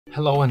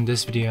Hello, in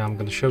this video I'm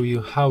going to show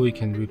you how we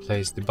can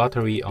replace the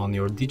battery on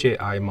your DJI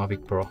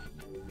Mavic Pro.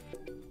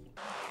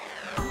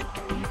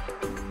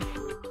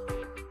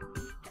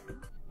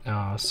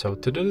 So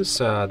to do this,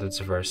 that's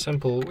very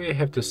simple. We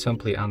have to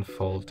simply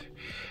unfold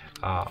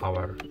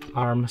our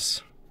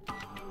arms,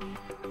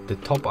 the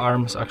top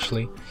arms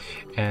actually,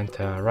 and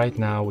right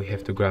now we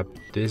have to grab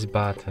this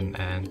button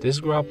and this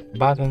grab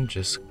button,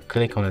 just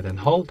click on it and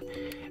hold,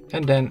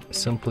 and then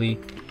simply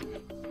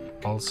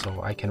also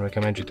I can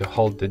recommend you to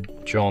hold the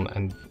drone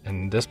and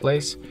in this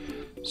place,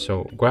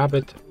 so grab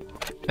it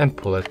and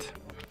pull it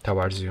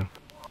towards you.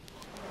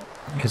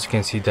 As you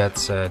can see,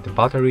 that's the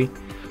battery,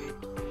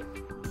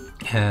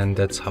 and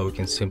that's how we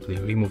can simply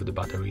remove the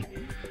battery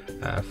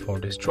for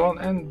this drone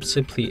and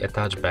simply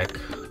attach back.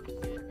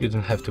 You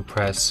don't have to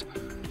press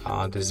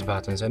these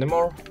buttons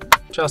anymore,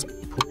 just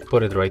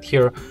put it right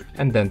here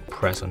and then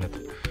press on it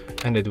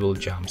and it will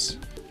jump.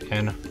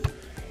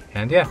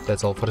 And yeah,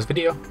 that's all for this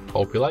video.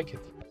 Hope you like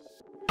it.